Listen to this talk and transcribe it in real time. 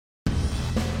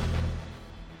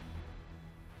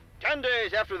10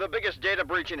 days after the biggest data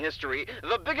breach in history,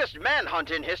 the biggest manhunt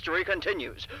in history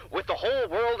continues, with the whole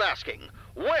world asking,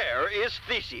 where is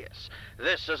Theseus?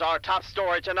 This is our top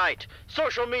story tonight.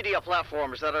 Social media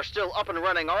platforms that are still up and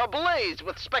running are ablaze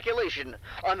with speculation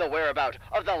on the whereabouts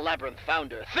of the Labyrinth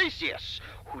founder, Theseus,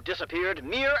 who disappeared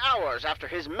mere hours after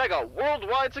his mega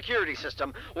worldwide security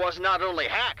system was not only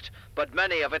hacked, but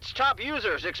many of its top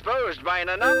users exposed by an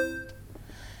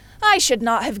I should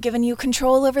not have given you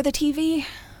control over the TV.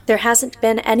 There hasn't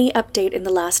been any update in the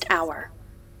last hour.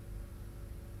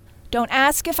 Don't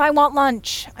ask if I want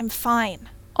lunch. I'm fine.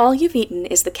 All you've eaten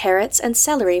is the carrots and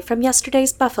celery from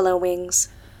yesterday's buffalo wings.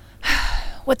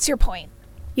 What's your point?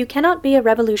 You cannot be a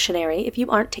revolutionary if you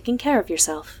aren't taking care of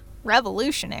yourself.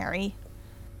 Revolutionary?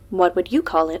 What would you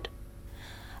call it?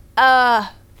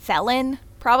 Felon,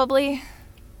 probably.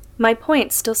 My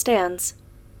point still stands.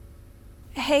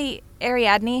 Hey,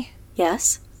 Ariadne.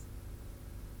 Yes?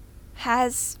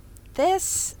 Has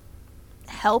this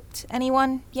helped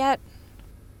anyone yet?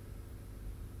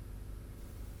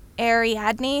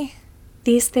 Ariadne?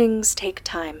 These things take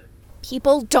time.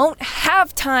 People don't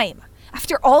have time.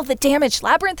 After all the damage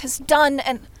Labyrinth has done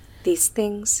and... These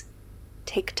things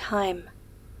take time.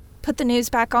 Put the news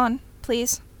back on,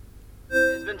 please.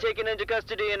 Has been taken into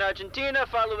custody in Argentina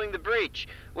following the breach,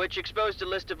 which exposed a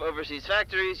list of overseas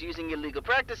factories using illegal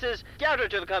practices counter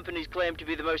to the company's claim to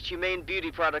be the most humane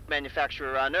beauty product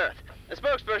manufacturer on Earth. A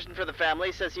spokesperson for the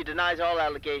family says he denies all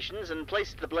allegations and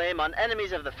places the blame on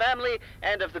enemies of the family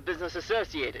and of the business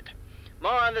associated.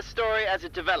 More on this story as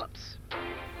it develops.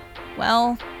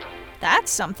 Well,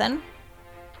 that's something.